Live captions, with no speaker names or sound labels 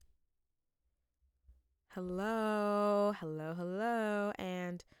Hello,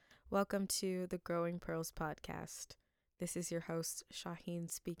 and welcome to the Growing Pearls podcast. This is your host, Shaheen,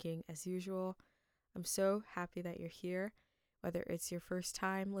 speaking as usual. I'm so happy that you're here, whether it's your first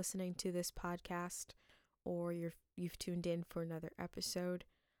time listening to this podcast or you've tuned in for another episode.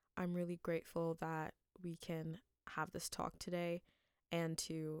 I'm really grateful that we can have this talk today and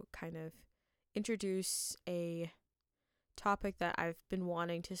to kind of introduce a topic that I've been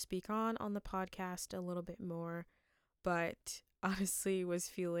wanting to speak on the podcast a little bit more, but honestly was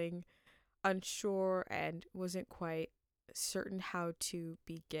feeling unsure and wasn't quite certain how to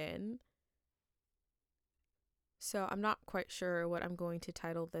begin. So I'm not quite sure what I'm going to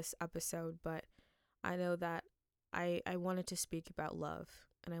title this episode, but I know that I wanted to speak about love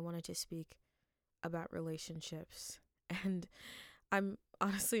and I wanted to speak about relationships. And I'm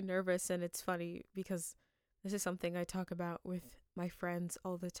honestly nervous, and it's funny because this is something I talk about with my friends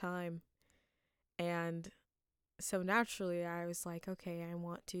all the time. And so naturally, I was like, okay, I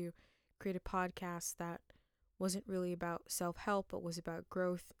want to create a podcast that wasn't really about self help, but was about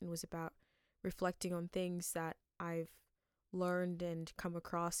growth and was about reflecting on things that I've learned and come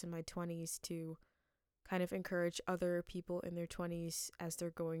across in my 20s to kind of encourage other people in their 20s as they're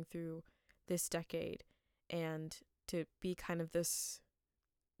going through this decade, and to be kind of this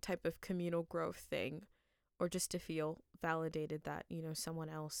type of communal growth thing, or just to feel validated that, someone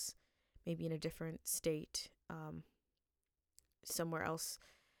else, maybe in a different state, somewhere else,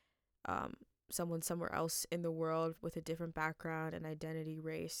 um, someone somewhere else in the world with a different background and identity,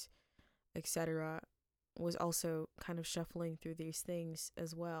 race, etc., was also kind of shuffling through these things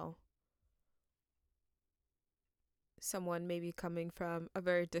as well. Someone maybe coming from a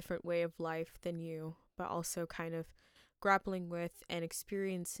very different way of life than you, but also kind of grappling with and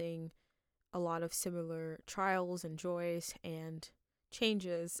experiencing a lot of similar trials and joys and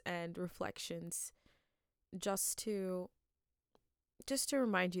changes and reflections, just to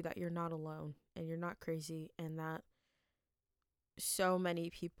remind you that you're not alone and you're not crazy, and that so many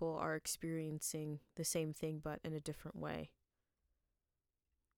people are experiencing the same thing but in a different way.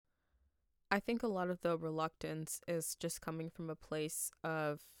 I think a lot of the reluctance is just coming from a place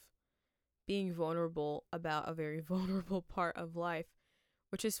of being vulnerable about a very vulnerable part of life,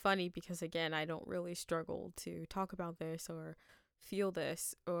 which is funny because, again, I don't really struggle to talk about this or feel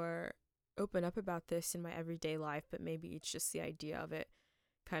this or open up about this in my everyday life, but maybe it's just the idea of it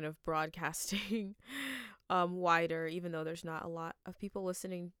kind of broadcasting wider, even though there's not a lot of people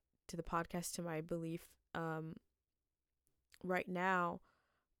listening to the podcast, to my belief, right now.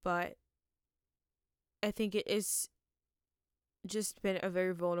 But I think it is just been a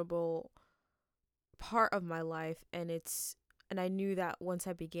very vulnerable part of my life, and I knew that once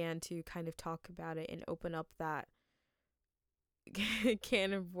I began to kind of talk about it and open up that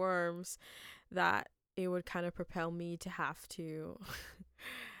can of worms, that it would kind of propel me to have to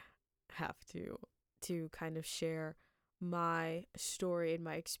have to kind of share my story and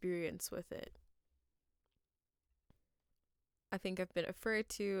my experience with it. I think I've been afraid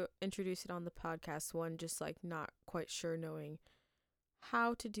to introduce it on the podcast. One, just like not quite sure knowing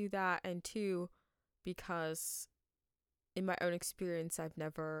how to do that, and two, because in my own experience I've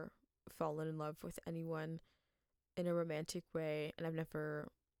never fallen in love with anyone in a romantic way, and I've never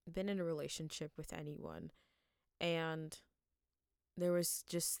been in a relationship with anyone. And there was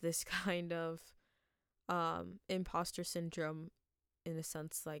just this kind of imposter syndrome, in a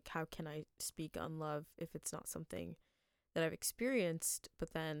sense, like, how can I speak on love if it's not something that I've experienced?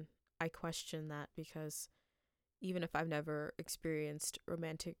 But then I question that, because even if I've never experienced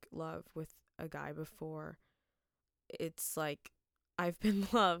romantic love with a guy before, it's like I've been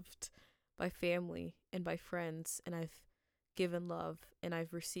loved by family and by friends, and I've given love and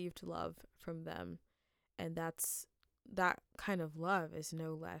I've received love from them. And that kind of love is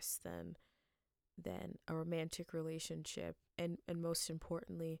no less than a romantic relationship. And most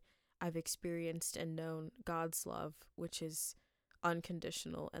importantly, I've experienced and known God's love, which is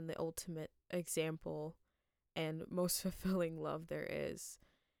unconditional and the ultimate example and most fulfilling love there is.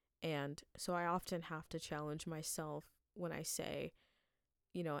 And so I often have to challenge myself when I say,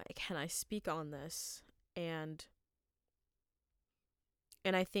 can I speak on this? And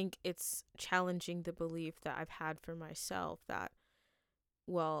I think it's challenging the belief that I've had for myself that,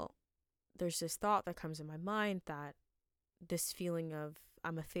 well, there's this thought that comes in my mind, that this feeling of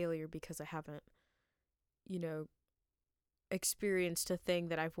I'm a failure because I haven't, you know, experienced a thing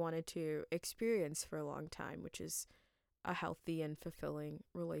that I've wanted to experience for a long time, which is a healthy and fulfilling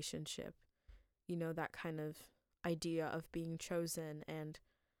relationship. That kind of idea of being chosen and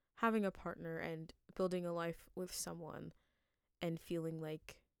having a partner and building a life with someone, and feeling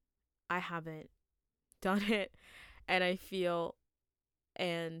like I haven't done it, and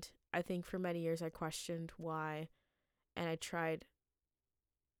and I think for many years I questioned why, and I tried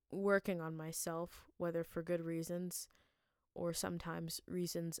working on myself, whether for good reasons or sometimes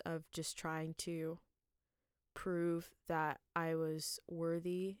reasons of just trying to prove that I was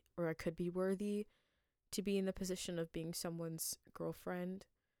worthy or I could be worthy to be in the position of being someone's girlfriend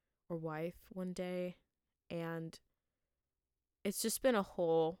or wife one day. And it's just been a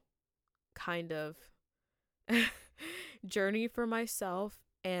whole kind of journey for myself.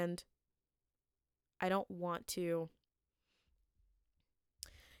 And I don't want to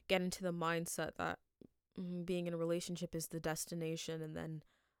get into the mindset that being in a relationship is the destination, and then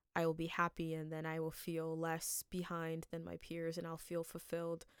I will be happy, and then I will feel less behind than my peers, and I'll feel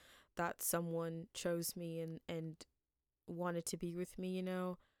fulfilled that someone chose me and wanted to be with me,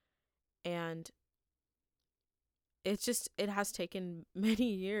 And it has taken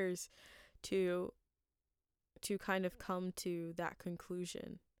many years to kind of come to that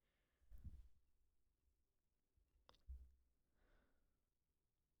conclusion.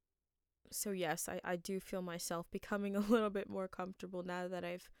 So yes, I do feel myself becoming a little bit more comfortable now that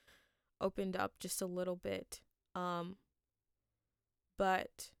I've opened up just a little bit. But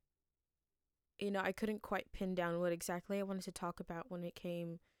I couldn't quite pin down what exactly I wanted to talk about when it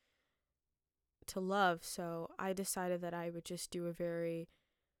came to love, so I decided that I would just do a very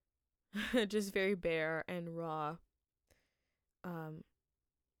just very bare and raw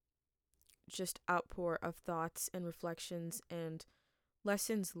just outpour of thoughts and reflections and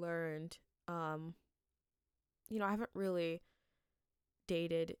lessons learned. I haven't really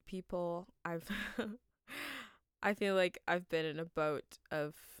dated people. I feel like I've been in a boat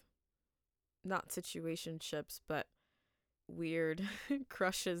of not situationships, but weird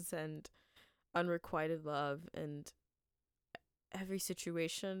crushes and unrequited love, and every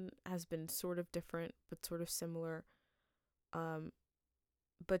situation has been sort of different but sort of similar. Um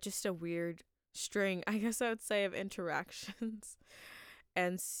but just a weird string, I guess I would say, of interactions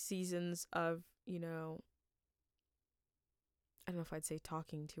and seasons of, I don't know if I'd say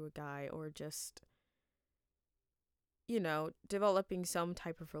talking to a guy or just, developing some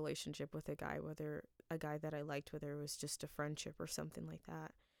type of relationship with a guy, whether a guy that I liked, whether it was just a friendship or something like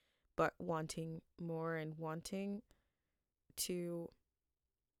that, but wanting more and wanting to,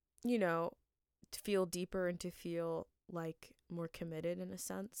 to feel deeper and to feel like more committed in a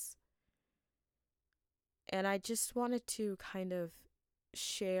sense. And I just wanted to kind of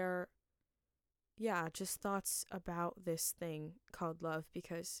share, just thoughts about this thing called love,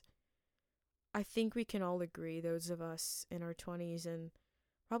 because I think we can all agree, those of us in our 20s and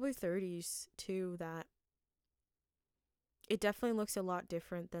probably 30s too, that it definitely looks a lot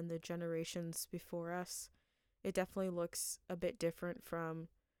different than the generations before us. It definitely looks a bit different from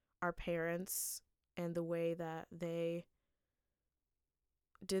our parents and the way that they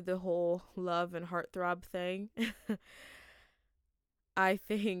did the whole love and heartthrob thing. I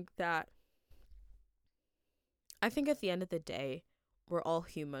think that at the end of the day, we're all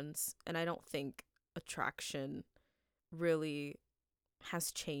humans, and I don't think attraction really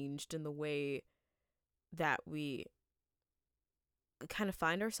has changed in the way that we kind of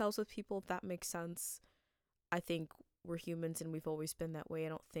find ourselves with people, if that makes sense. I think we're humans and we've always been that way. I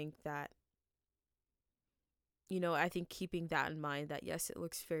don't think that, I think keeping that in mind, that yes, it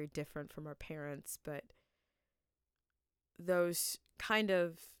looks very different from our parents, but those kind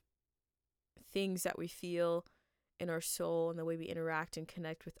of things that we feel in our soul and the way we interact and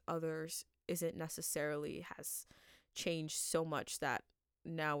connect with others isn't necessarily has changed so much that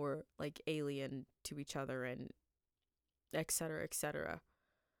now we're like alien to each other and etc etc.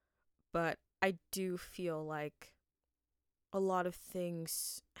 But I do feel like a lot of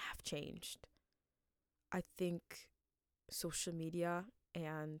things have changed. I think social media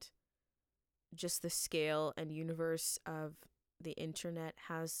and just the scale and universe of the internet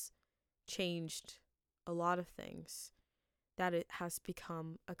has changed a lot of things, that it has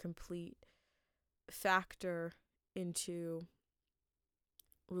become a complete factor into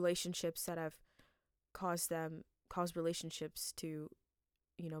relationships that have caused relationships to,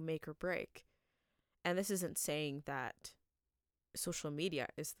 make or break. And this isn't saying that social media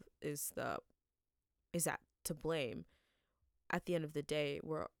is that to blame. At the end of the day,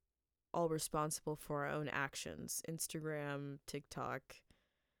 we're all responsible for our own actions. Instagram, TikTok,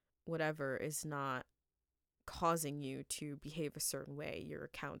 whatever is not causing you to behave a certain way. You're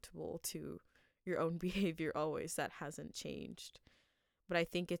accountable to your own behavior always. That hasn't changed. But I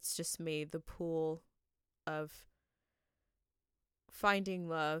think it's just made the pool of finding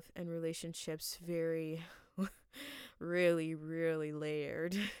love and relationships very really, really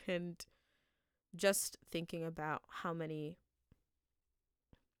layered. And just thinking about how many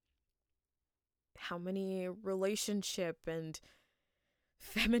relationship and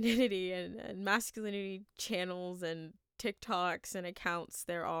femininity and masculinity channels and TikToks and accounts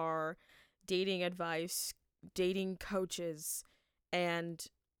there are, dating advice, dating coaches, and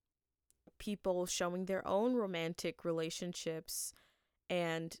people showing their own romantic relationships.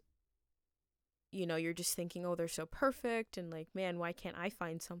 And you're just thinking, oh, they're so perfect, and like, man, why can't I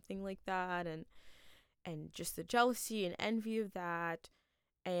find something like that? And just the jealousy and envy of that.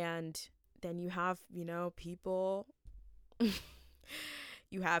 And then you have, people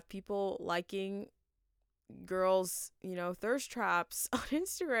you have people liking girls, thirst traps on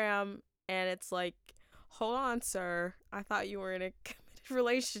Instagram, and it's like, hold on, sir, I thought you were in a committed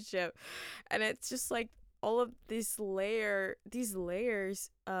relationship. And it's just like all of these layers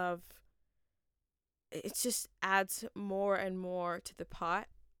of, it just adds more and more to the pot.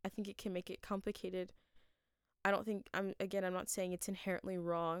 I think it can make it complicated. I'm not saying it's inherently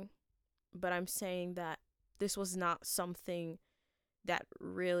wrong, but I'm saying that this was not something that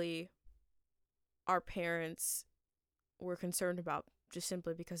really our parents were concerned about, just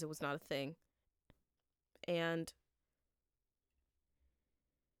simply because it was not a thing. And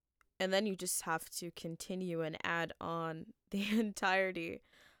then you just have to continue and add on the entirety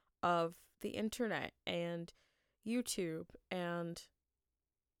of the internet and YouTube, and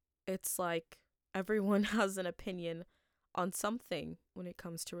it's like everyone has an opinion on something when it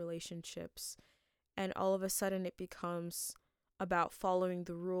comes to relationships. And all of a sudden it becomes about following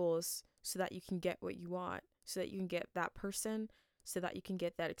the rules so that you can get what you want, so that you can get that person, so that you can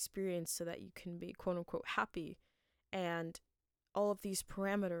get that experience, so that you can be quote unquote happy. And all of these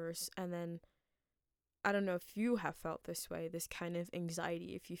parameters. And then I don't know if you have felt this way, this kind of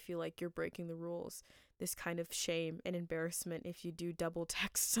anxiety if you feel like you're breaking the rules, this kind of shame and embarrassment if you do double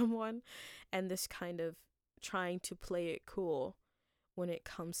text someone, and this kind of trying to play it cool when it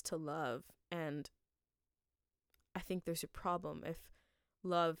comes to love. And I think there's a problem if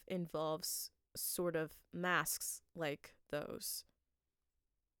love involves sort of masks like those.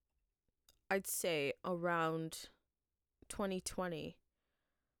 I'd say around 2020,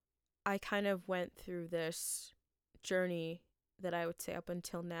 I kind of went through this journey that I would say up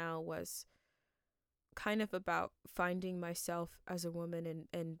until now was kind of about finding myself as a woman,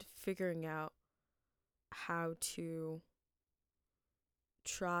 and figuring out how to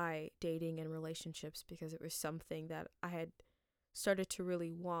try dating and relationships, because it was something that I had started to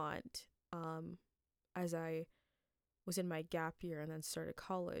really want as I was in my gap year and then started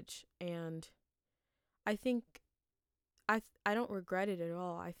college. And I think I don't regret it at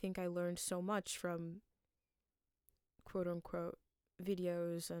all. I think I learned so much from quote unquote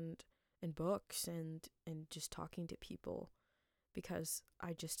videos and books and just talking to people, because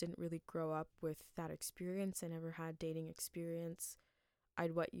I just didn't really grow up with that experience. I never had dating experience.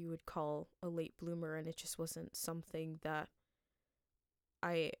 I'd what you would call a late bloomer, and it just wasn't something that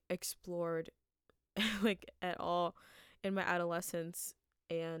I explored like at all in my adolescence.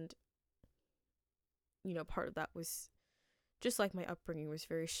 And part of that was just like my upbringing was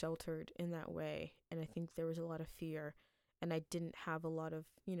very sheltered in that way, and I think there was a lot of fear, and I didn't have a lot of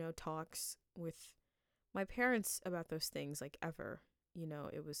talks with my parents about those things, like, ever.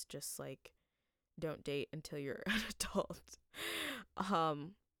 It was just like, don't date until you're an adult.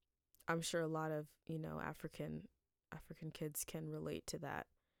 um I'm sure a lot of African kids can relate to that.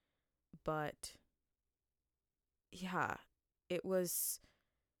 But yeah, it was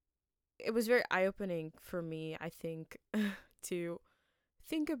very eye-opening for me, I think, to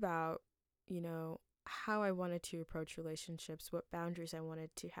think about, how I wanted to approach relationships, what boundaries I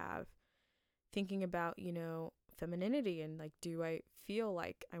wanted to have, thinking about, femininity, and like, do I feel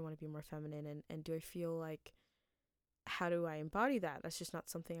like I want to be more feminine, and do I feel like, how do I embody that? That's just not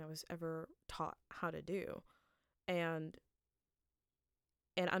something I was ever taught how to do. And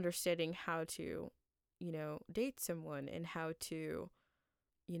understanding how to, date someone, and how to,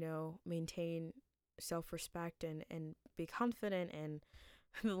 maintain self-respect and be confident, and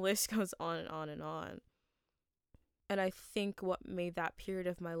the list goes on and on and on. And I think what made that period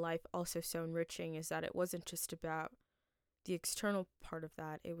of my life also so enriching is that it wasn't just about the external part of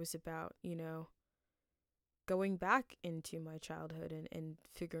that. It was about, going back into my childhood, and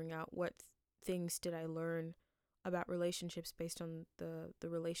figuring out what things did I learn about relationships based on the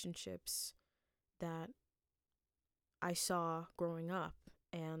relationships that I saw growing up,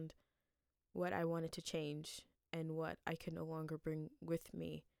 and what I wanted to change, and what I could no longer bring with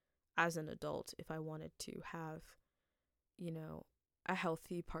me as an adult if I wanted to have, a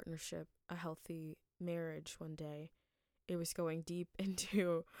healthy partnership, a healthy marriage one day. It was going deep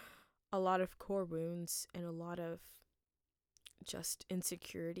into a lot of core wounds and a lot of just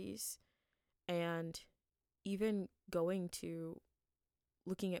insecurities, and even going to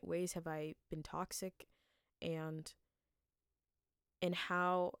looking at ways have I been toxic, and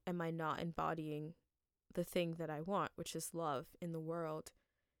how am I not embodying the thing that I want, which is love in the world,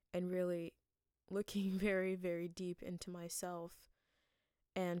 and really looking very, very deep into myself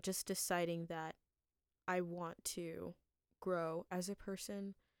and just deciding that I want to grow as a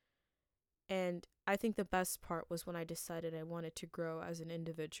person. And I think the best part was when I decided I wanted to grow as an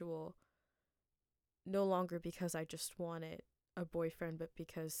individual, no longer because I just wanted a boyfriend, but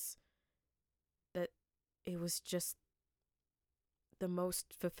because that it was just the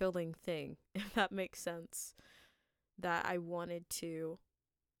most fulfilling thing, if that makes sense. That I wanted to,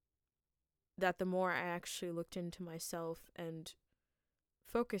 that the more I actually looked into myself and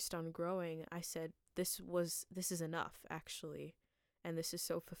focused on growing, I said, this is enough, actually. And this is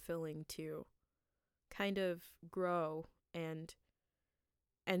so fulfilling to kind of grow and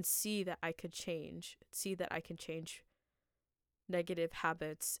see that I could change, negative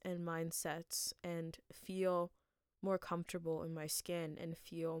habits and mindsets, and feel more comfortable in my skin and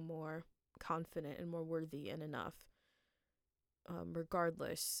feel more confident and more worthy and enough,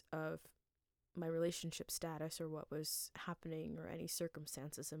 regardless of my relationship status or what was happening or any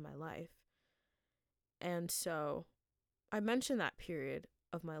circumstances in my life. And so I mention that period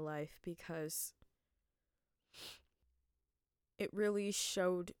of my life because it really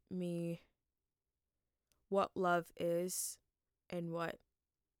showed me what love is and what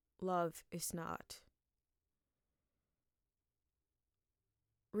love is not.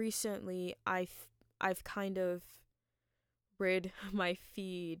 Recently, I've kind of rid my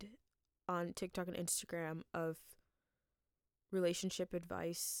feed on TikTok and Instagram of relationship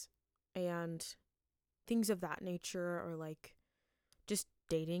advice and things of that nature, or like just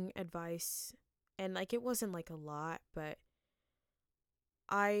dating advice. And like it wasn't like a lot, but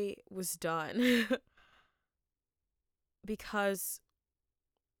I was done because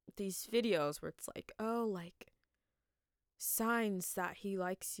these videos where it's like, oh, like signs that he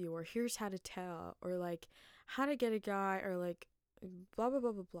likes you, or here's how to tell, or like how to get a guy, or like blah blah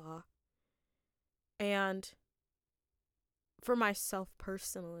blah blah blah. And for myself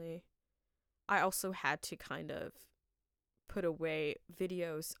personally, I also had to kind of put away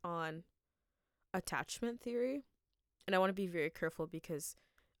videos on attachment theory. And I want to be very careful because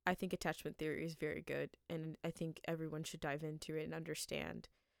I think attachment theory is very good, and I think everyone should dive into it and understand.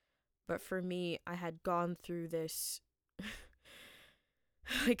 But for me, I had gone through this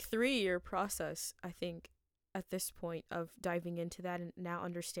like 3-year process, I think, at this point, of diving into that and now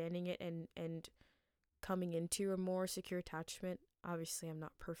understanding it and coming into a more secure attachment. Obviously, I'm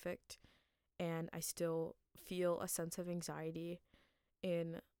not perfect, and I still feel a sense of anxiety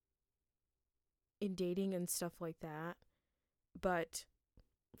in dating and stuff like that. But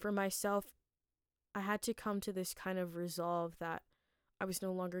for myself, I had to come to this kind of resolve that I was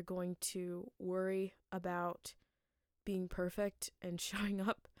no longer going to worry about being perfect and showing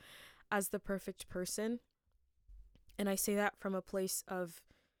up as the perfect person. And I say that from a place of,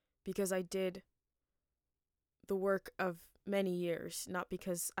 because I did the work of many years, not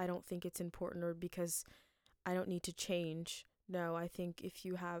because I don't think it's important or because I don't need to change. No, I think if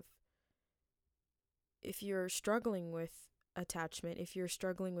you're struggling with attachment, if you're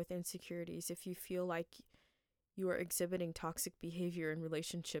struggling with insecurities, if you feel like you are exhibiting toxic behavior in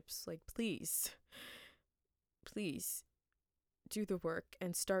relationships, like please do the work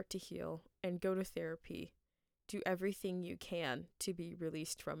and start to heal and go to therapy. Do everything you can to be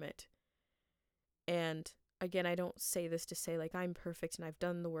released from it. And again, I don't say this to say like I'm perfect and I've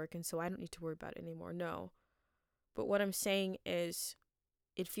done the work and so I don't need to worry about it anymore. No. But what I'm saying is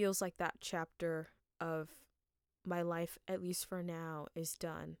it feels like that chapter of my life, at least for now, is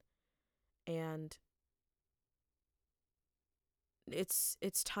done. And it's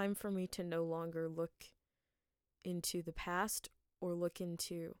time for me to no longer look into the past or look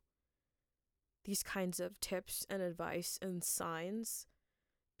into these kinds of tips and advice and signs,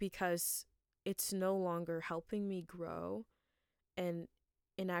 because it's no longer helping me grow. And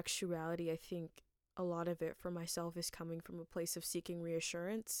in actuality, I think a lot of it for myself is coming from a place of seeking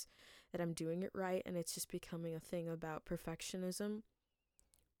reassurance that I'm doing it right, and it's just becoming a thing about perfectionism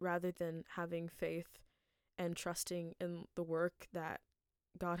rather than having faith and trusting in the work that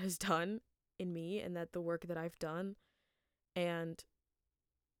God has done in me and that the work that I've done. And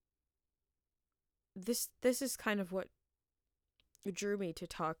this is kind of what drew me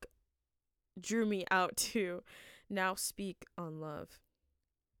out to now speak on love,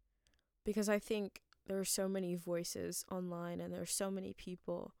 because I think there are so many voices online and there are so many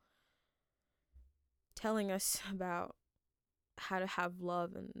people telling us about how to have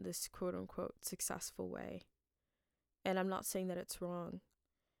love in this quote unquote successful way. And I'm not saying that it's wrong.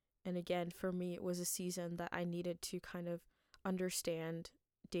 And again, for me, it was a season that I needed to kind of understand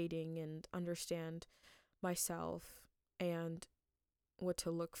dating and understand myself and what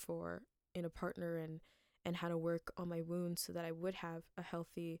to look for in a partner, and how to work on my wounds so that I would have a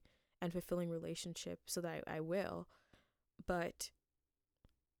healthy and fulfilling relationship, so that I will. But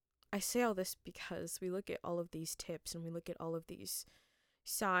I say all this because we look at all of these tips and we look at all of these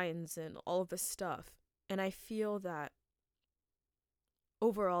signs and all of this stuff. And I feel that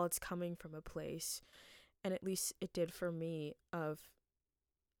overall it's coming from a place, and at least it did for me, of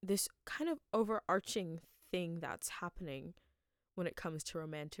this kind of overarching thing that's happening when it comes to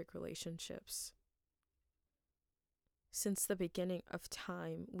romantic relationships. Since the beginning of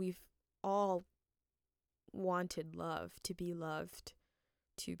time, we've all wanted love, to be loved,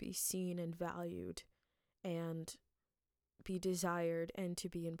 to be seen and valued, and be desired, and to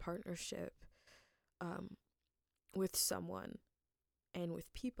be in partnership with someone and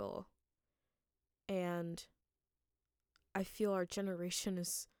with people. And I feel our generation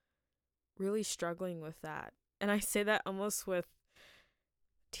is really struggling with that. And I say that almost with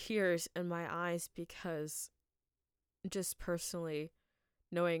tears in my eyes, because just personally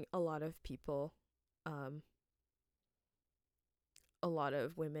knowing a lot of people, a lot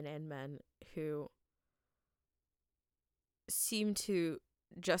of women and men who seem to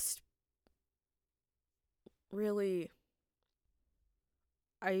just really,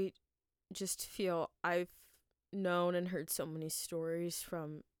 I just feel I've known and heard so many stories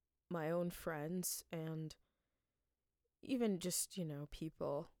from my own friends, and even just,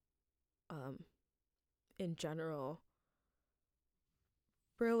 people in general,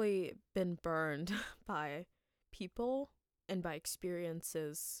 really been burned by people and by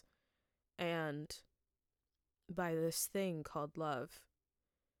experiences and by this thing called love.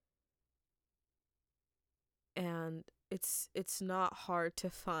 And it's not hard to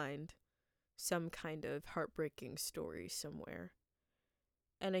find some kind of heartbreaking story somewhere.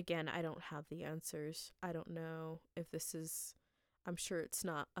 And again, I don't have the answers. I don't know if this is, I'm sure it's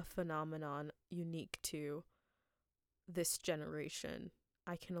not a phenomenon unique to this generation.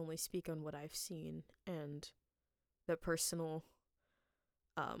 I can only speak on what I've seen and the personal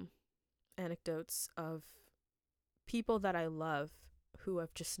anecdotes of people that I love who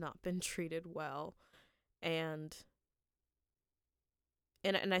have just not been treated well. And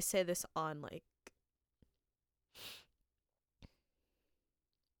I say this on like,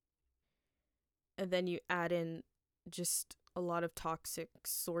 and then you add in just a lot of toxic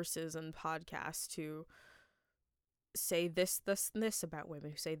sources and podcasts to say this about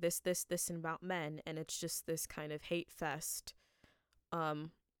women, who say this and about men, and it's just this kind of hate fest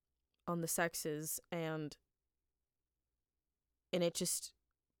on the sexes, and it just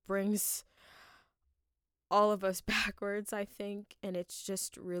brings all of us backwards, I think. And it's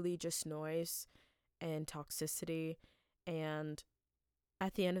just really just noise and toxicity. And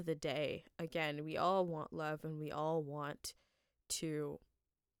at the end of the day, again, we all want love, and we all want to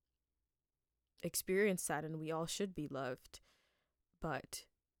experience that, and we all should be loved. But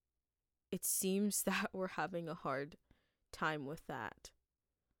it seems that we're having a hard time with that.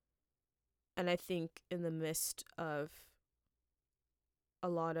 And I think in the midst of a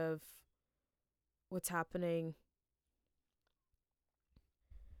lot of what's happening,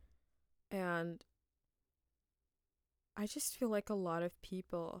 and I just feel like a lot of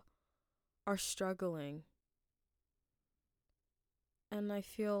people are struggling. And I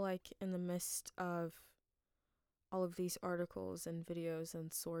feel like in the midst of all of these articles and videos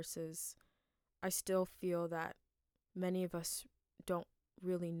and sources, I still feel that many of us don't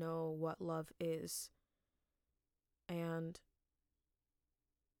really know what love is. And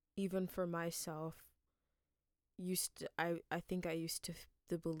even for myself, I think I used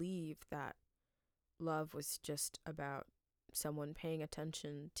to believe that love was just about someone paying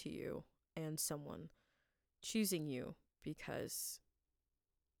attention to you and someone choosing you because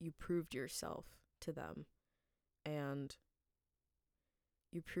you proved yourself to them, and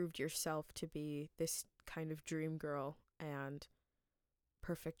you proved yourself to be this kind of dream girl and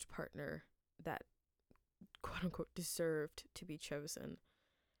perfect partner that quote unquote deserved to be chosen.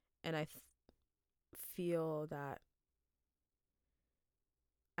 And I feel that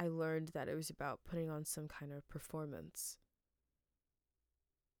I learned that it was about putting on some kind of performance.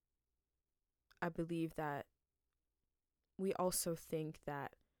 I believe that we also think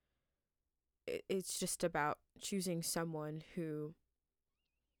that it's just about choosing someone who,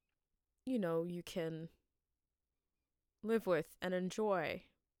 you can live with and enjoy,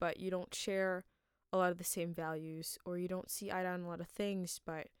 but you don't share a lot of the same values, or you don't see eye to eye on a lot of things,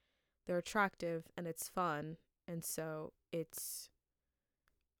 but they're attractive and it's fun. And so it's,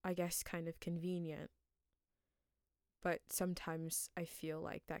 I guess, kind of convenient. But sometimes I feel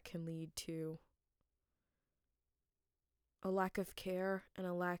like that can lead to a lack of care and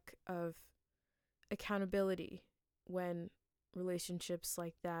a lack of accountability when relationships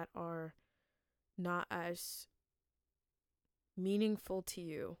like that are not as meaningful to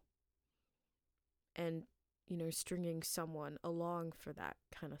you, and stringing someone along for that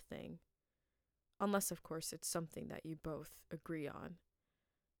kind of thing, unless of course it's something that you both agree on.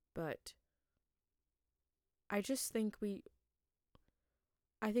 But I just think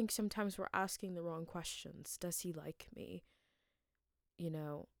I think sometimes we're asking the wrong questions. Does he like me?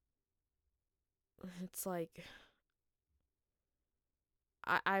 It's like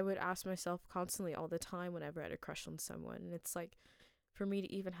I would ask myself constantly all the time whenever I had a crush on someone. And it's like, for me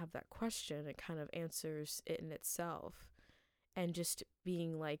to even have that question, it kind of answers it in itself. And just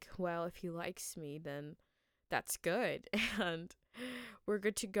being like, well, if he likes me, then that's good. And we're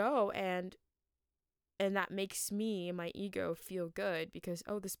good to go. And that makes me and my ego feel good because,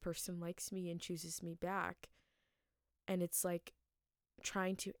 oh, this person likes me and chooses me back. And it's like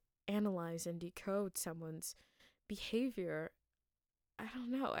trying to analyze and decode someone's behavior. I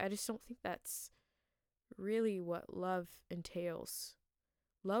don't know. I just don't think that's really what love entails.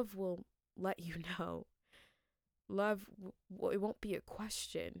 Love will let you know. Love, it won't be a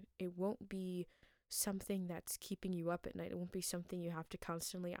question. It won't be something that's keeping you up at night. It won't be something you have to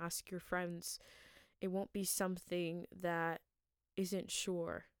constantly ask your friends. It won't be something that isn't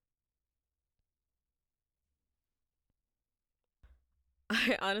sure.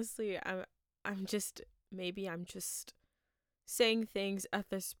 I honestly, I'm just, maybe I'm just saying things at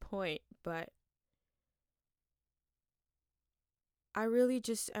this point, but I really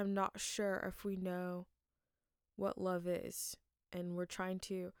just am not sure if we know what love is, and we're trying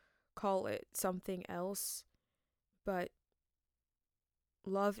to call it something else. But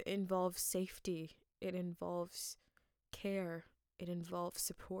love involves safety, it involves care, it involves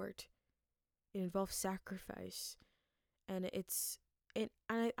support, it involves sacrifice. And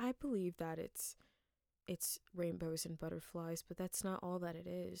I believe that it's rainbows and butterflies, but that's not all that it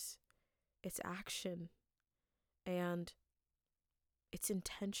is. It's action, and it's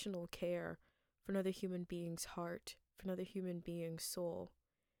intentional care for another human being's heart, for another human being's soul.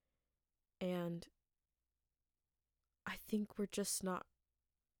 And I think we're just not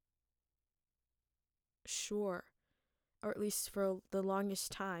sure, or at least for the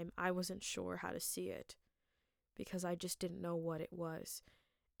longest time, I wasn't sure how to see it because I just didn't know what it was.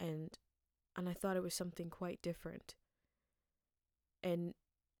 And I thought it was something quite different. And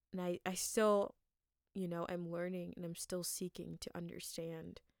I still, am learning and I'm still seeking to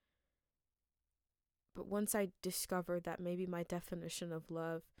understand. But once I discovered that maybe my definition of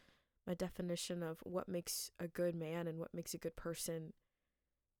love, my definition of what makes a good man and what makes a good person,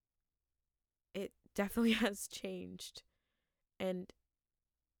 it definitely has changed. And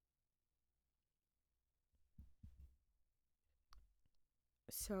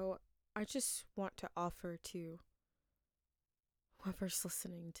so I just want to offer to whoever's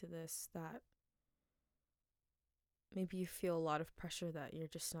listening to this that maybe you feel a lot of pressure that you're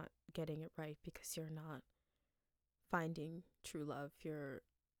just not getting it right because you're not finding true love. You're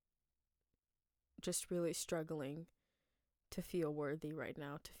just really struggling to feel worthy right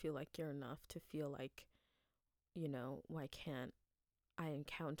now, to feel like you're enough, to feel like, why can't I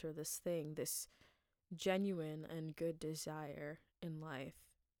encounter this thing, this genuine and good desire in life?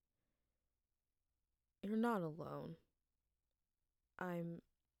 You're not alone. I'm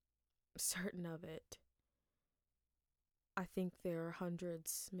certain of it. I think there are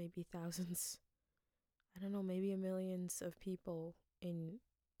hundreds, maybe thousands, I don't know, maybe millions of people in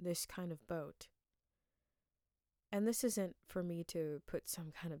this kind of boat. And this isn't for me to put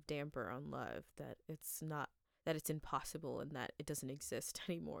some kind of damper on love, that it's impossible and that it doesn't exist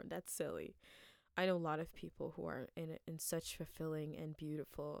anymore. That's silly. I know a lot of people who are in such fulfilling and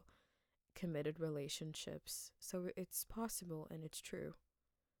beautiful committed relationships. So it's possible and it's true.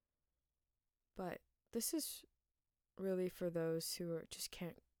 But this is really for those who just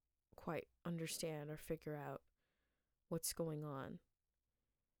can't quite understand or figure out what's going on.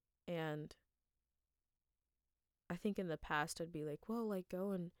 And I think in the past I'd be like, well, like,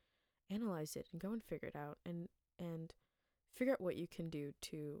 go and analyze it and go and figure it out and figure out what you can do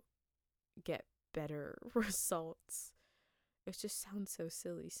to get better results. It just sounds so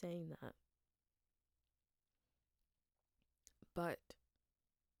silly saying that. But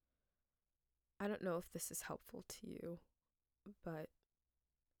I don't know if this is helpful to you, but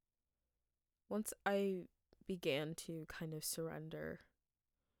once I began to kind of surrender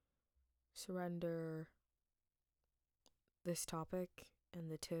this topic and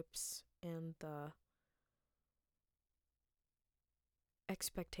the tips and the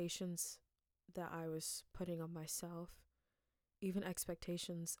expectations that I was putting on myself, even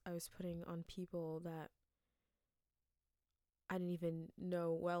expectations I was putting on people that I didn't even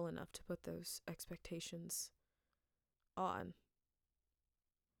know well enough to put those expectations on.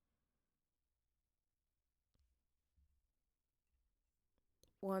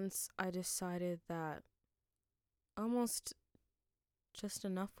 Once I decided that almost just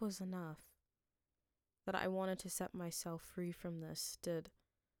enough was enough, that I wanted to set myself free from this, did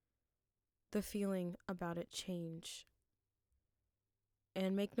the feeling about it change.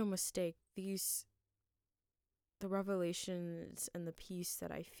 And make no mistake, the revelations and the peace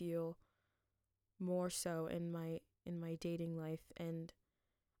that I feel more so in my dating life, and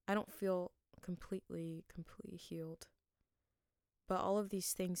I don't feel completely healed. But all of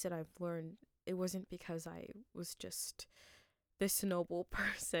these things that I've learned, it wasn't because I was just this noble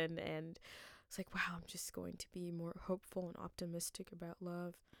person and it's like, wow, I'm just going to be more hopeful and optimistic about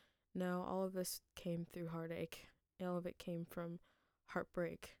love. No, all of this came through heartache. All of it came from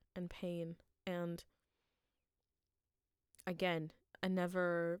heartbreak and pain. And again, I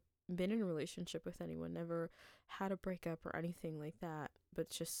never been in a relationship with anyone, never had a breakup or anything like that, but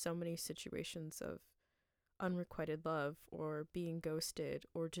just so many situations of unrequited love or being ghosted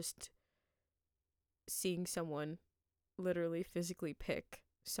or just seeing someone literally physically pick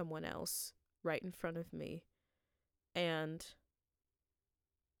someone else right in front of me, and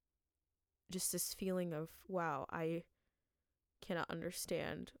just this feeling of, wow, I cannot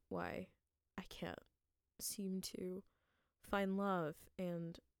understand why I can't seem to find love,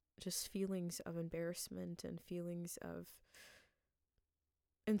 and just feelings of embarrassment and feelings of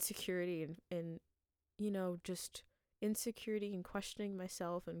insecurity and just insecurity and questioning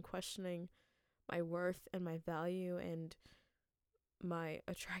myself and questioning my worth and my value and my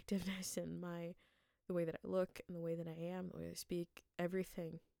attractiveness and the way that I look and the way that I am, the way I speak,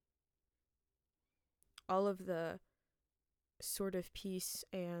 everything. All of the sort of peace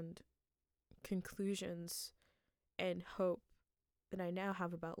and conclusions and hope that I now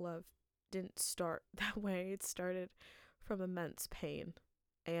have about love didn't start that way. It started from immense pain.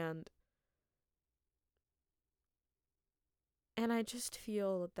 And I just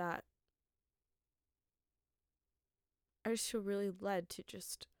feel that I just feel really led to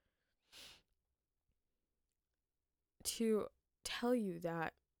tell you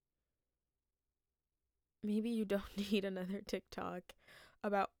that maybe you don't need another TikTok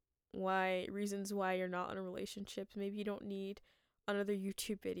about reasons why you're not in a relationship. Maybe you don't need another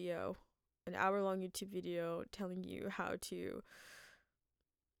YouTube video, an hour-long YouTube video telling you how to,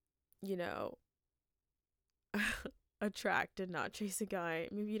 attract and not chase a guy.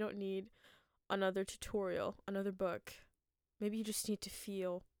 Maybe you don't need another tutorial, another book. Maybe you just need to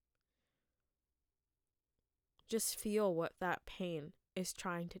feel what that pain is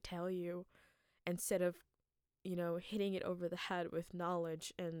trying to tell you, instead of, hitting it over the head with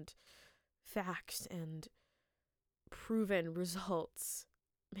knowledge and facts and proven results.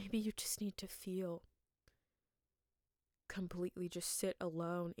 Maybe you just need to feel. Completely just sit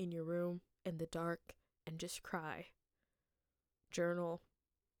alone in your room in the dark and just cry. Journal.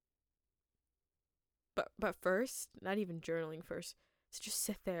 But first, not even journaling first, so just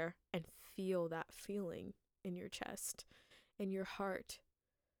sit there and feel that feeling in your chest, in your heart,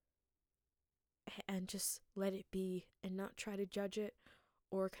 and just let it be and not try to judge it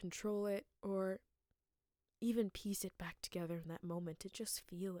or control it or even piece it back together in that moment. To just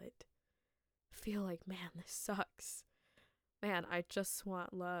feel it. Feel like, man, this sucks. Man, I just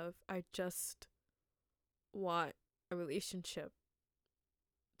want love. I just want a relationship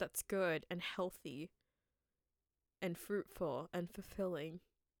that's good and healthy and fruitful and fulfilling.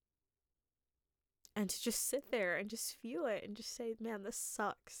 And to just sit there and just feel it and just say, man, this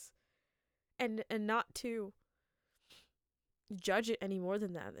sucks. And not to judge it any more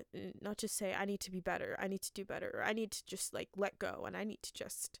than that. Not just say, I need to be better. I need to do better. Or I need to just let go. And I need to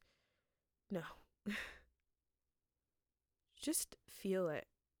just, no. Just feel it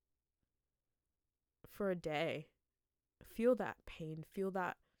for a day. Feel that pain. Feel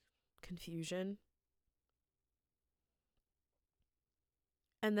that confusion.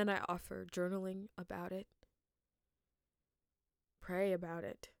 And then I offer journaling about it. Pray about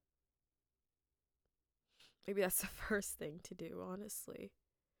it. Maybe that's the first thing to do, honestly.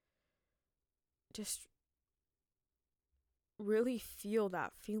 Just really feel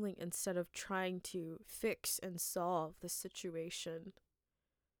that feeling instead of trying to fix and solve the situation.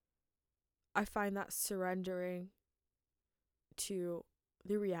 I find that surrendering to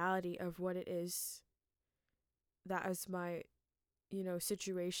the reality of what it is that is my,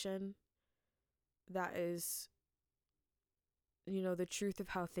 situation, that is, the truth of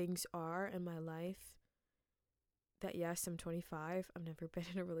how things are in my life. That yes, I'm 25. I've never been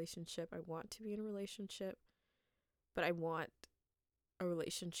in a relationship. I want to be in a relationship, but I want a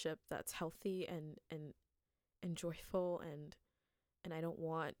relationship that's healthy and joyful, and I don't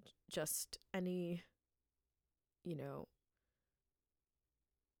want just any, you know,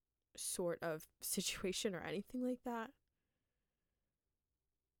 sort of situation or anything like that.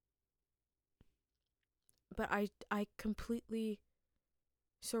 But I completely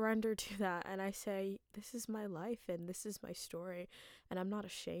surrender to that, and I say this is my life and this is my story, and I'm not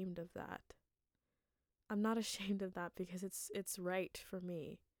ashamed of that. I'm not ashamed of that because it's right for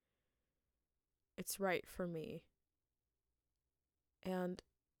me. It's right for me. And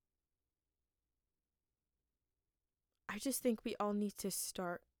I just think we all need to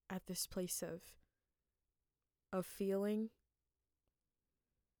start at this place of feeling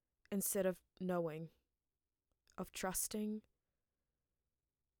instead of knowing, of trusting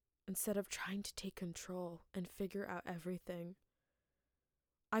instead of trying to take control and figure out everything.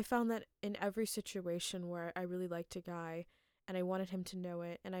 I found that in every situation where I really liked a guy and I wanted him to know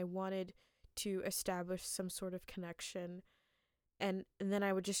it and I wanted to establish some sort of connection, and then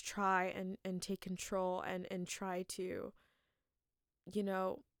I would just try and take control and try to, you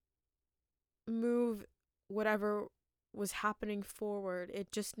know, move whatever was happening forward.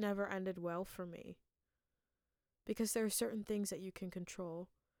 It just never ended well for me. Because there are certain things that you can control,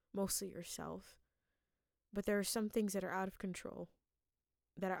 mostly yourself. But there are some things that are out of control,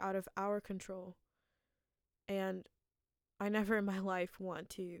 that are out of our control. And I never in my life want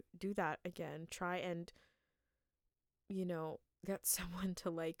to do that again. Try and, get someone to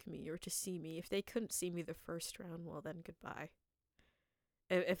like me or to see me. If they couldn't see me the first round, well, then goodbye.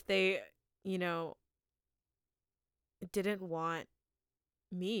 If they, you know, didn't want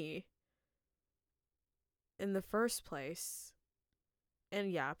me in the first place,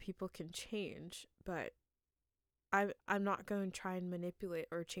 and yeah, people can change, but I'm not going to try and manipulate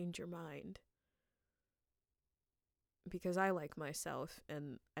or change your mind because I like myself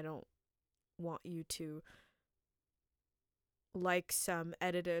and I don't want you to like some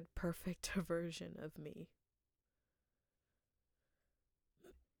edited perfect version of me.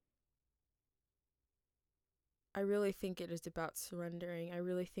 I really think it is about surrendering. I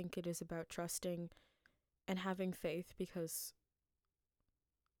really think it is about trusting and having faith because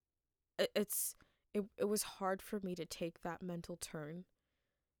it was hard for me to take that mental turn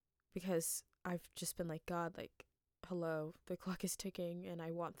because I've just been like, God, like, hello, the clock is ticking and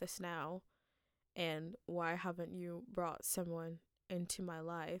I want this now. And why haven't you brought someone into my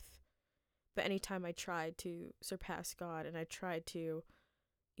life? But anytime I tried to surpass God and I tried to,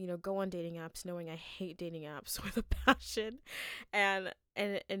 go on dating apps knowing I hate dating apps with a passion, and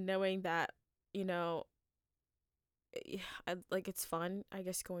knowing that, you know, like it's fun, I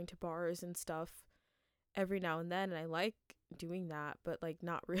guess, going to bars and stuff every now and then, and I like doing that, but like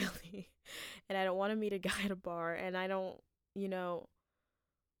not really. And I don't want to meet a guy at a bar, and I don't, you know,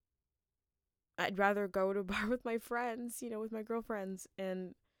 I'd rather go to a bar with my friends, with my girlfriends,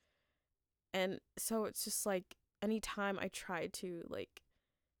 and so it's just like anytime I try to like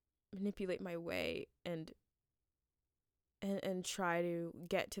manipulate my way and try to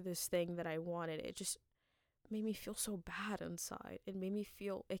get to this thing that I wanted, it just made me feel so bad inside. It made me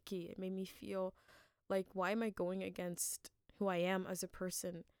feel icky. It made me feel like, why am I going against who I am as a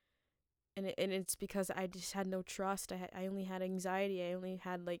person? And it's because I just had no trust. I only had anxiety. I only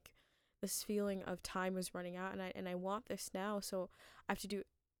had like this feeling of time was running out, and I want this now. So I have to do,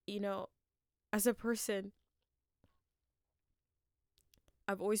 as a person,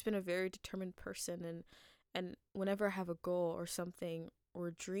 I've always been a very determined person, and whenever I have a goal or something or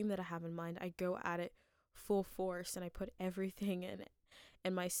a dream that I have in mind, I go at it full force and I put everything in it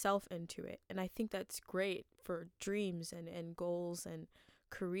and myself into it. And I think that's great for dreams and goals and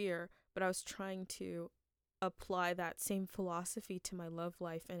career, but I was trying to apply that same philosophy to my love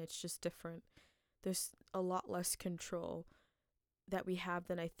life, and it's just different. There's a lot less control that we have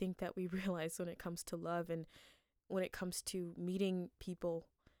than I think that we realize when it comes to love, and when it comes to meeting people,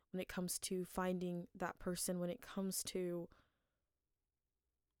 when it comes to finding that person, when it comes to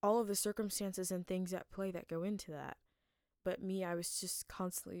all of the circumstances and things at play that go into that. But me, I was just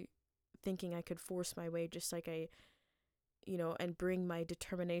constantly thinking I could force my way, just like and bring my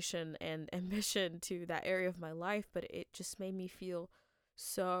determination and ambition to that area of my life. But it just made me feel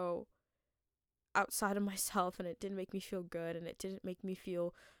so outside of myself, and it didn't make me feel good, and it didn't make me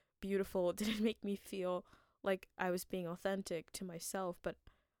feel beautiful. It didn't make me feel like I was being authentic to myself, but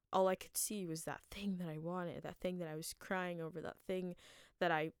all I could see was that thing that I wanted, that thing that I was crying over, that thing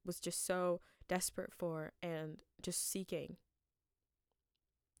that I was just so desperate for and just seeking.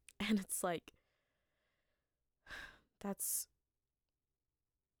 And it's like, that's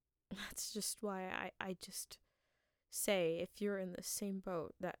just why I just say, if you're in the same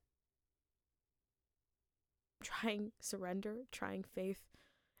boat, that trying surrender, trying faith,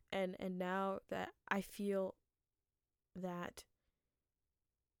 and now that I feel that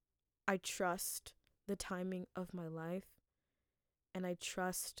I trust the timing of my life, and I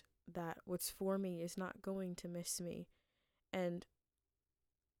trust that what's for me is not going to miss me, and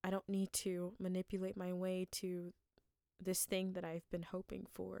I don't need to manipulate my way to this thing that I've been hoping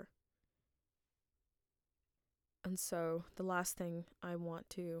for. And so the last thing I want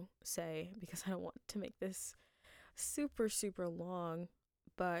to say, because I don't want to make this super, super long,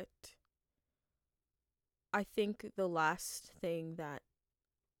 but I think the last thing that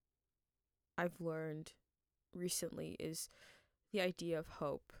I've learned recently is the idea of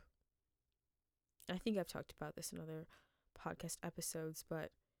hope. And I think I've talked about this in other podcast episodes, but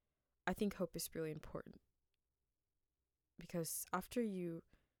I think hope is really important. Because after you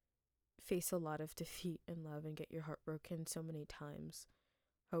face a lot of defeat in love and get your heart broken so many times,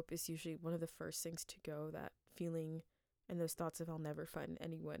 hope is usually one of the first things to go. That feeling and those thoughts of I'll never find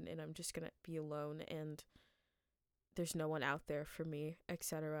anyone and I'm just gonna be alone and there's no one out there for me,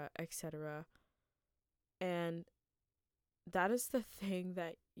 etc., etc. And that is the thing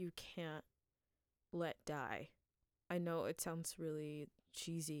that you can't let die. I know it sounds really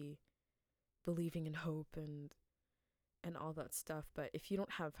cheesy, believing in hope and all that stuff, but if you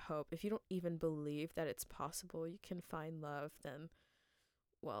don't have hope, if you don't even believe that it's possible you can find love, then,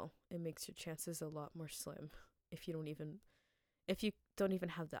 well, it makes your chances a lot more slim. If you don't even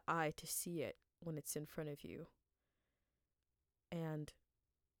have the eye to see it when it's in front of you. And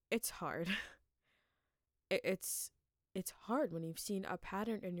it's hard. It's hard when you've seen a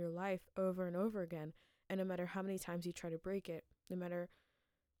pattern in your life over and over again, and no matter how many times you try to break it, no matter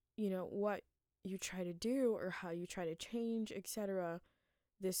what you try to do or how you try to change, etc.,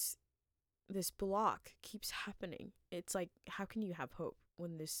 this block keeps happening. It's like, how can you have hope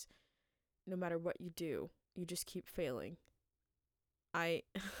when no matter what you do, you just keep failing? I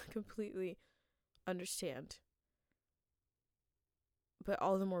completely understand. But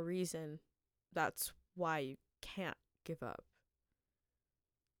all the more reason that's why you can't give up.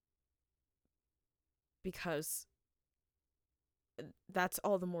 Because that's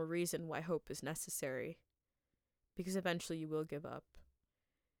all the more reason why hope is necessary. Because eventually you will give up.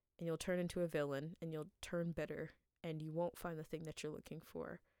 And you'll turn into a villain. And you'll turn bitter. And you won't find the thing that you're looking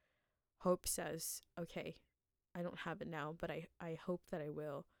for. Hope says, okay, I don't have it now, but I hope that I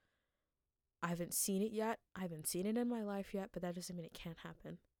will. I haven't seen it yet. I haven't seen it in my life yet, but that doesn't mean it can't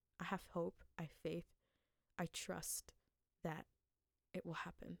happen. I have hope. I have faith. I trust that it will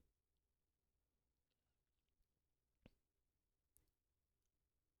happen.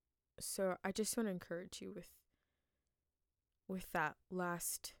 So I just want to encourage you with that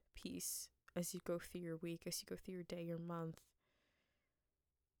last piece as you go through your week, as you go through your day, your month.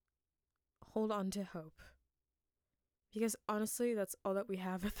 Hold on to hope. Because honestly, that's all that we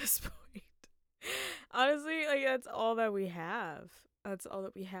have at this point. Honestly, like, that's all that we have. That's all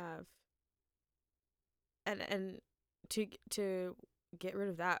that we have. And to get rid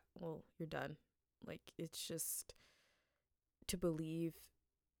of that, well, you're done. Like, it's just to believe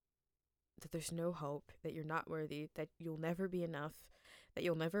that there's no hope, that you're not worthy, that you'll never be enough, that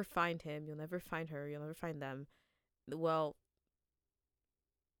you'll never find him, you'll never find her, you'll never find them. Well,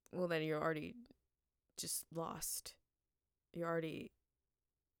 then you're already just lost. You already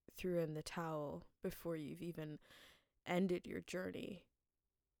threw in the towel before you've even ended your journey.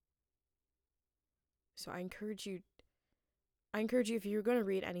 So I encourage you, if you're going to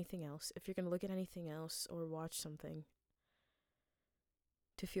read anything else, if you're going to look at anything else or watch something,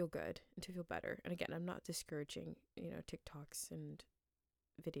 to feel good and to feel better. And again, I'm not discouraging, TikToks and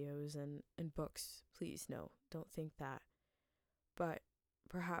videos and books. Please, no, don't think that. But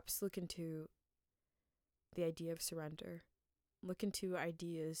perhaps look into the idea of surrender. Look into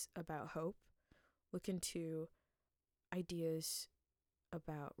ideas about hope. Look into ideas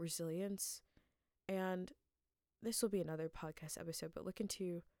about resilience. And this will be another podcast episode, but look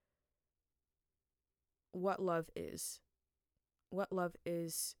into what love is. What love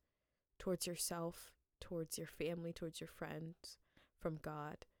is towards yourself, towards your family, towards your friends, from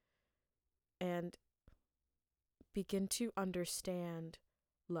God. And begin to understand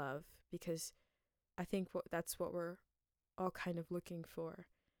love, because I think that's what we're all kind of looking for.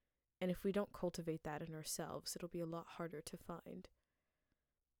 And if we don't cultivate that in ourselves, it'll be a lot harder to find.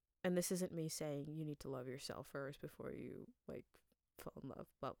 And this isn't me saying you need to love yourself first before you like fall in love,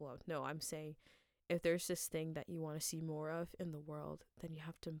 blah blah. No, I'm saying if there's this thing that you want to see more of in the world, then you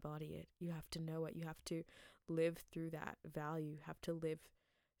have to embody it. You have to know it. You have to live through that value. You have to live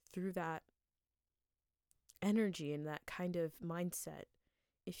through that energy and that kind of mindset.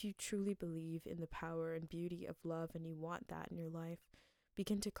 If you truly believe in the power and beauty of love and you want that in your life,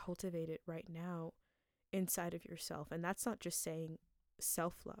 begin to cultivate it right now inside of yourself. And that's not just saying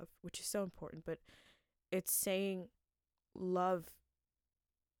self-love, which is so important, but it's saying love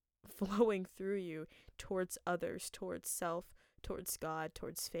flowing through you towards others, towards self, towards God,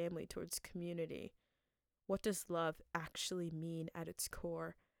 towards family, towards community. What does love actually mean at its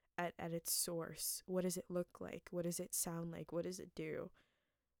core, at its source? What does it look like? What does it sound like? What does it do?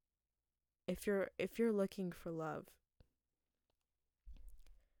 If you're looking for love,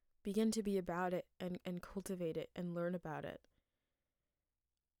 begin to be about it and cultivate it and learn about it.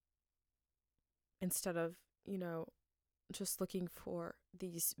 Instead of, just looking for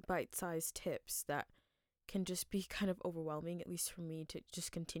these bite-sized tips that can just be kind of overwhelming, at least for me, to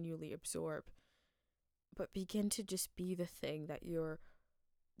just continually absorb. But begin to just be the thing that you're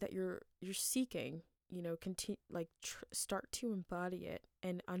seeking, start to embody it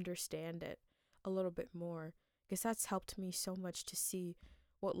and understand it a little bit more, because that's helped me so much to see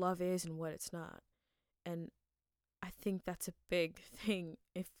what love is and what it's not. And I think that's a big thing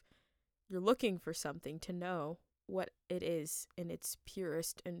if you're looking for something, to know what it is in its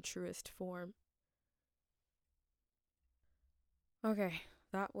purest and truest form. Okay,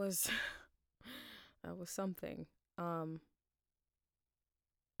 that was something. I'm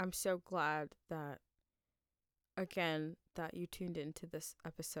so glad that you tuned into this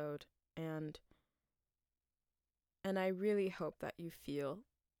episode, and I really hope that you feel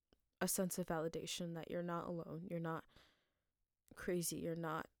a sense of validation that you're not alone, you're not crazy, you're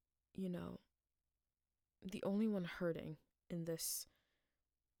not, the only one hurting in this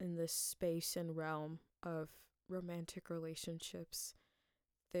space and realm of romantic relationships.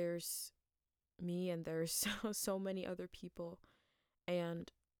 There's me and there's so many other people,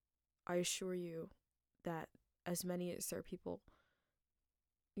 and I assure you that as many as there are people,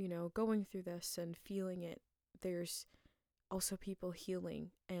 going through this and feeling it, there's also people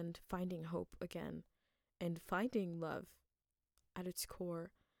healing and finding hope again and finding love at its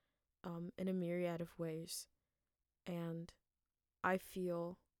core, in a myriad of ways. And I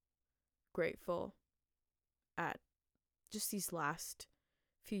feel grateful at just these last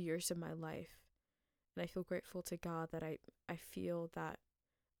few years of my life. And I feel grateful to God that I feel that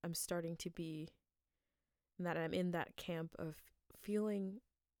I'm starting to be, and that I'm in that camp of feeling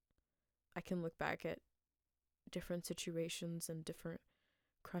I can look back at different situations and different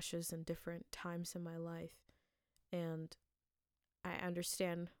crushes and different times in my life, and I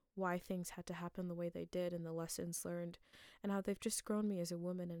understand why things had to happen the way they did and the lessons learned and how they've just grown me as a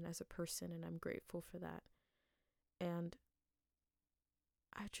woman and as a person, and I'm grateful for that. And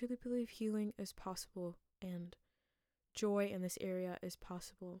I truly believe healing is possible and joy in this area is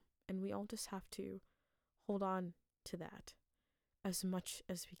possible, and we all just have to hold on to that as much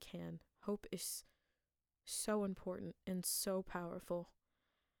as we can. Hope is so important and so powerful,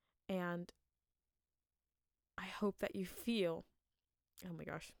 and I hope that you feel, oh my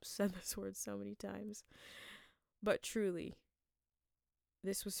gosh, I've said this word so many times, but truly,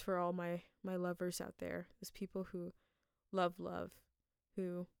 this was for all my lovers out there, those people who love,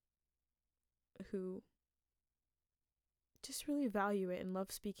 who just really value it and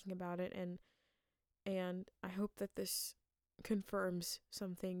love speaking about it, and I hope that this confirms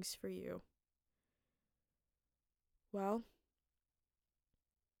some things for you. Well,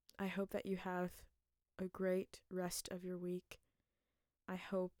 I hope that you have a great rest of your week. I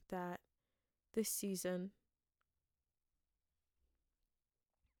hope that this season,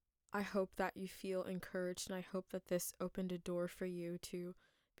 I hope that you feel encouraged, and I hope that this opened a door for you to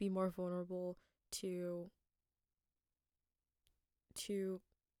be more vulnerable, to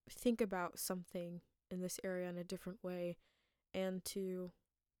think about something in this area in a different way, and to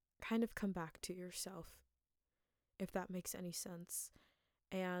kind of come back to yourself, if that makes any sense.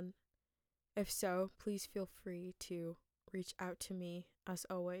 And if so, please feel free to reach out to me, as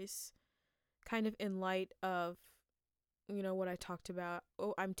always, kind of in light of, what I talked about.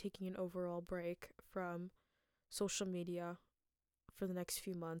 I'm taking an overall break from social media for the next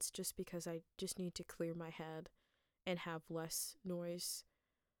few months, just because I just need to clear my head and have less noise,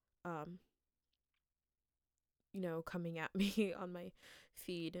 coming at me on my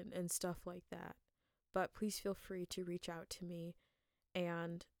feed and stuff like that. But please feel free to reach out to me,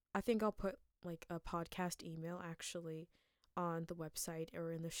 and I think I'll put like a podcast email actually on the website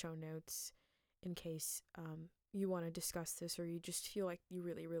or in the show notes in case you want to discuss this or you just feel like you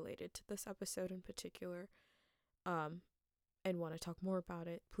really related to this episode in particular um, and want to talk more about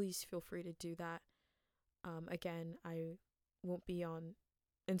it. Please feel free to do that. Again, I won't be on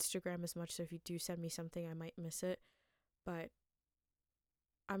Instagram as much, so if you do send me something, I might miss it. But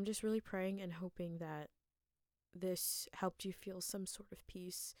I'm just really praying and hoping that this helped you feel some sort of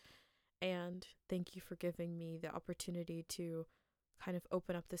peace. And thank you for giving me the opportunity to kind of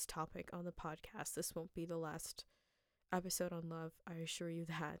open up this topic on the podcast. This won't be the last episode on love, I assure you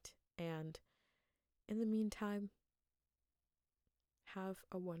that. And in the meantime, have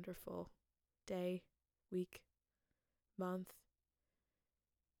a wonderful day, week, month.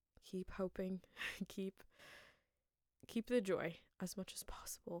 Keep hoping, keep the joy as much as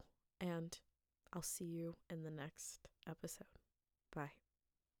possible, and I'll see you in the next episode. Bye.